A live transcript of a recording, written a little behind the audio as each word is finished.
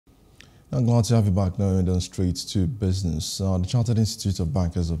I'm glad to have you back now and then straight to business. The Chartered Institute of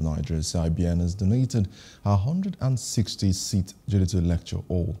Bankers of Nigeria, CIBN, has donated a 160-seat digital lecture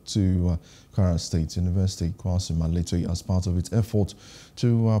hall to Kwara State University, Kwasu, as part of its effort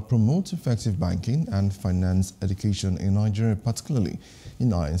to promote effective banking and finance education in Nigeria, particularly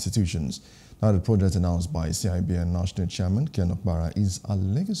in our institutions. Now, the project announced by CIBN National Chairman Ken Okpara is a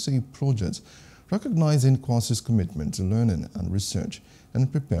legacy project recognizing Kwasu's commitment to learning and research and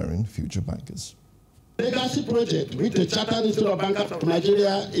preparing future bankers. Legacy project, which the Chartered Institute of Bankers of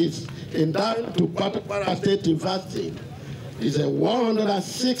Nigeria is endowed to Kwara State University, is a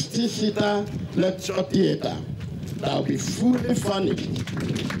 160-seater lecture theater that will be fully furnished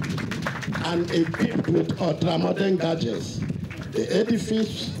and equipped with ultra-modern gadgets. The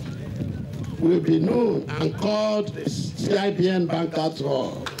edifice will be known and called the CIBN Bankers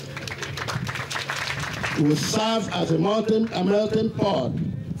Hall. It will serve as a melting pot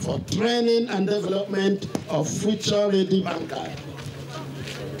for training and development of future-ready bankers.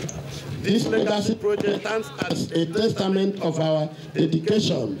 This legacy project stands as a testament of our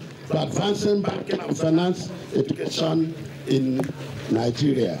dedication to advancing banking and finance education in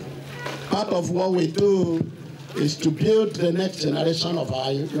Nigeria. Part of what we do is to build the next generation of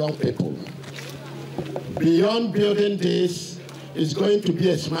our young people. Beyond building this is going to be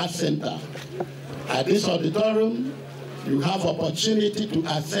a smart center. At this auditorium, you have opportunity to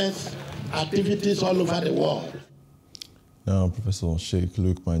access activities all over the world. Now, Professor Sheikh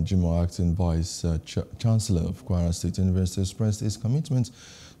Luke Manjimo, acting Vice Chancellor of Kwara State University, expressed his commitment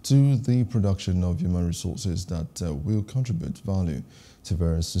to the production of human resources that will contribute value to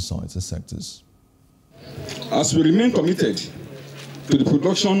various society sectors. As we remain committed to the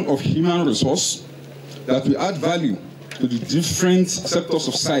production of human resource that will add value to the different sectors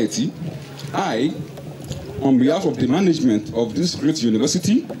of society, I, on behalf of the management of this great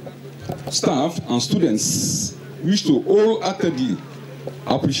university, staff and students, wish to wholeheartedly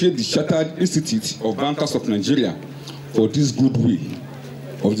appreciate the Chartered Institute of Bankers of Nigeria for this good will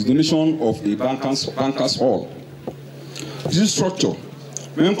of the donation of a bankers hall. This structure,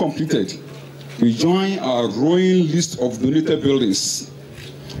 when completed, will join our growing list of donated buildings.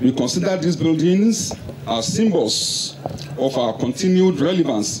 We consider these buildings as symbols of our continued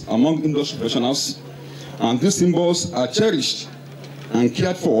relevance among industry professionals, and these symbols are cherished and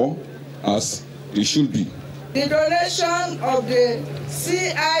cared for as they should be. The donation of the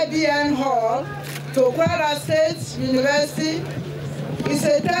CIBN Hall to Kwara State University is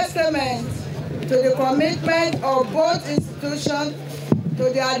a testament to the commitment of both institutions to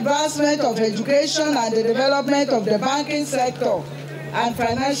the advancement of education and the development of the banking sector and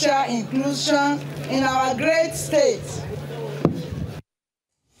financial inclusion in our great state.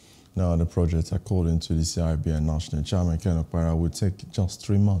 Now, the project, according to the CIBN National Chairman Ken Okpara, will take just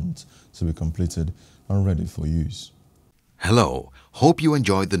 3 months to be completed and ready for use. Hello, hope you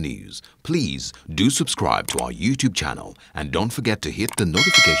enjoyed the news. Please do subscribe to our YouTube channel and don't forget to hit the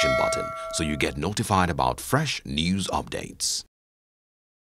notification button so you get notified about fresh news updates.